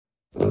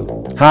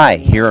Hi,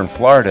 here in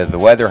Florida, the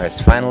weather has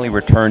finally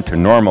returned to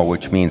normal,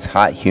 which means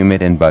hot,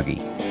 humid, and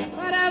buggy.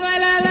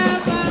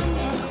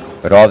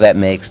 But all that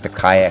makes the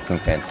kayaking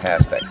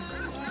fantastic.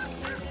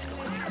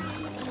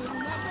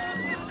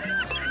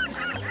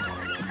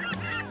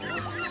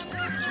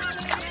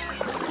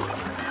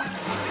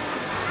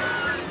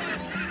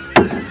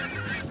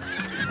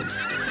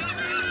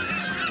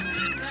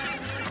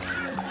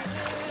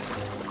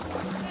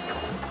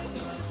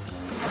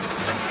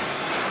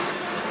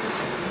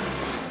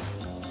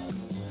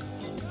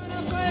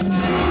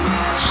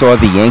 Saw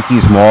the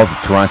Yankees maul the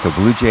Toronto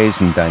Blue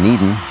Jays in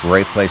Dunedin,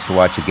 great place to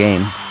watch a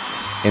game.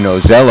 In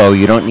Ozello,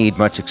 you don't need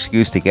much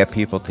excuse to get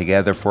people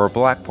together for a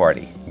block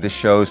party. This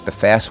shows the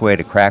fast way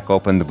to crack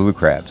open the blue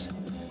crabs.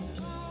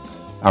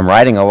 I'm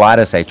riding a lot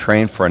as I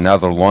train for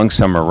another long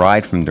summer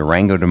ride from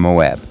Durango to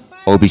Moab.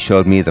 Obi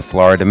showed me the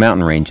Florida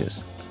mountain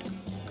ranges.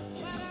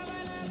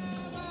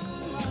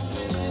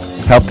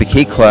 Helped the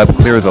Key Club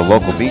clear the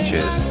local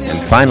beaches.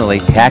 And finally,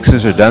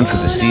 taxes are done for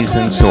the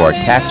season, so our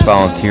tax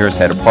volunteers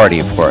had a party,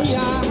 of course.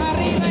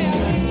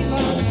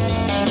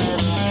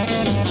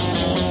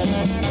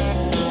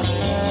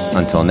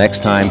 Until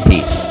next time,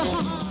 peace.